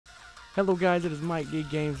Hello guys, it is Mike D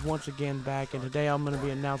Games once again back, and today I'm going to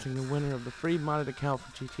be announcing the winner of the free modded account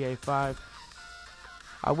for GTA 5.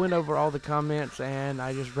 I went over all the comments and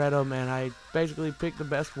I just read them, and I basically picked the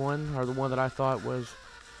best one, or the one that I thought was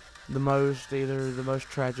either the most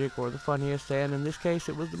tragic or the funniest, and in this case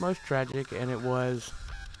it was the most tragic, and it was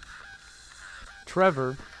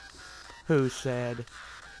Trevor, who said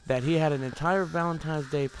that he had an entire Valentine's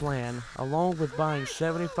Day plan, along with buying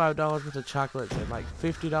 $75 worth of chocolates and like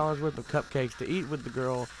 $50 worth of cupcakes to eat with the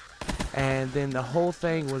girl, and then the whole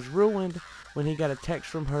thing was ruined when he got a text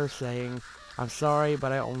from her saying, "I'm sorry,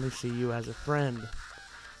 but I only see you as a friend."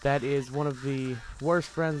 That is one of the worst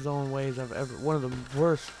friend zone one of the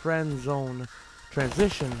worst friend zone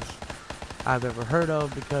transitions I've ever heard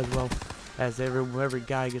of, because, well, as every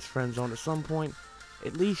guy gets friend zoned at some point,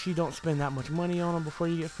 at least you don't spend that much money on them before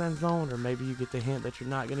you get friend zoned, or maybe you get the hint that you're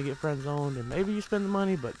not going to get friend zoned, and maybe you spend the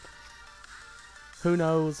money, but who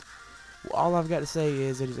knows. All I've got to say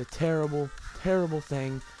is it is a terrible, terrible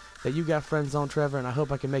thing that you got friend zoned, Trevor, and I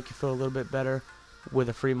hope I can make you feel a little bit better with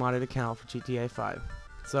a free modded account for GTA 5.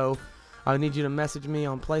 So I need you to message me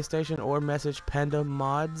on PlayStation or message Pandas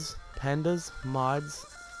Mods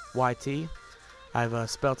YT. I've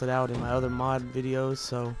spelt it out in my other mod videos,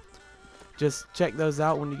 so just check those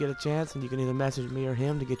out when you get a chance, and you can either message me or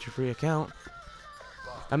him to get your free account.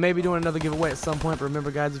 I may be doing another giveaway at some point, but remember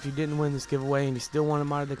guys, if you didn't win this giveaway and you still want a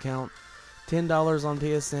modded account, $10 on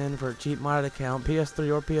PSN for a cheap modded account,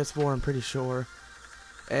 PS3 or PS4 I'm pretty sure.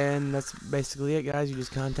 And that's basically it guys. You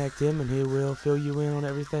just contact him and he will fill you in on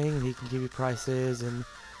everything, and he can give you prices and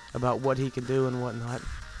about what he can do and whatnot.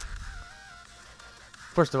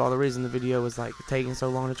 First of all, the reason the video was like taking so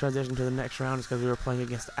long to transition to the next round is because we were playing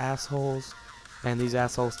against assholes, and these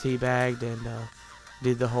assholes teabagged and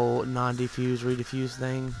did the whole non-defuse, redefuse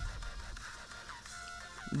thing.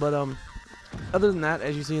 But other than that,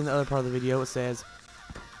 as you see in the other part of the video, it says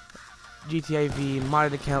GTA V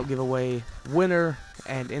modded account giveaway winner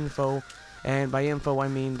and info. And by info I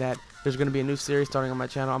mean that there's going to be a new series starting on my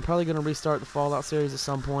channel. I'm probably going to restart the Fallout series at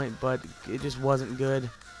some point, but it just wasn't good.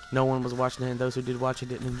 No one was watching it, and those who did watch it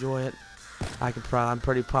didn't enjoy it. I'm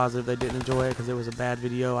pretty positive they didn't enjoy it because it was a bad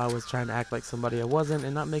video. I was trying to act like somebody I wasn't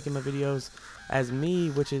and not making my videos as me,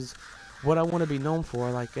 which is what I want to be known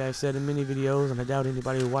for. Like I've said in many videos, and I doubt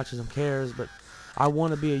anybody who watches them cares, but I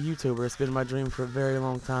want to be a YouTuber. It's been my dream for a very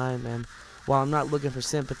long time, and while I'm not looking for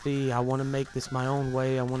sympathy, I want to make this my own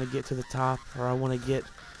way. I want to get to the top, or I want to get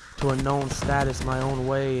to a known status my own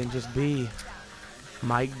way and just be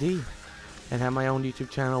Mike D. And have my own YouTube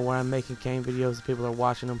channel where I'm making game videos and people are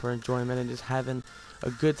watching them for enjoyment and just having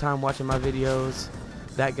a good time watching my videos.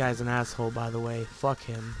 That guy's an asshole, by the way. Fuck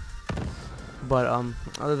him. But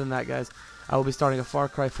other than that, guys, I will be starting a Far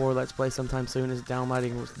Cry 4 Let's Play sometime soon. It's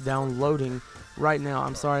downloading right now.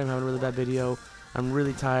 I'm sorry I'm having a really bad video. I'm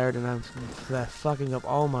really tired and I'm fucking up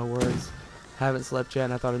all my words. Haven't slept yet,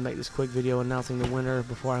 and I thought I'd make this quick video announcing the winner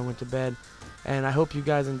before I went to bed. And I hope you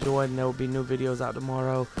guys enjoyed, and there will be new videos out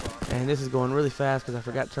tomorrow. And this is going really fast because I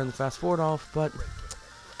forgot to turn the fast forward off, but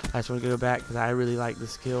I just want to go back because I really like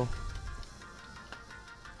this skill.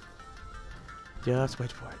 Just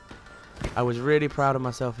wait for it. I was really proud of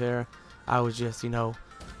myself here. I was just,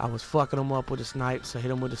 I was fucking them up with a snipe, so I hit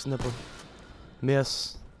them with a snipper.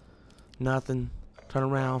 Miss. Nothing. Turn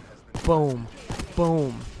around. Boom.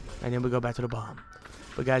 Boom. And then we go back to the bomb.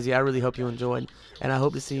 But guys, yeah, I really hope you enjoyed, and I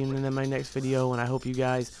hope to see you in my next video, and I hope you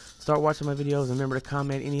guys start watching my videos, and remember to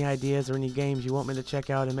comment any ideas or any games you want me to check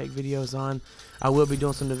out and make videos on. I will be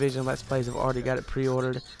doing some Division Let's Plays. I've already got it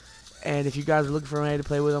pre-ordered. And if you guys are looking for anybody to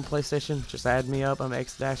play with on PlayStation, just add me up. I'm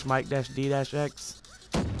X-Mike-D-X.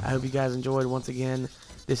 I hope you guys enjoyed. Once again,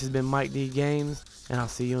 this has been Mike D Games, and I'll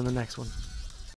see you in the next one.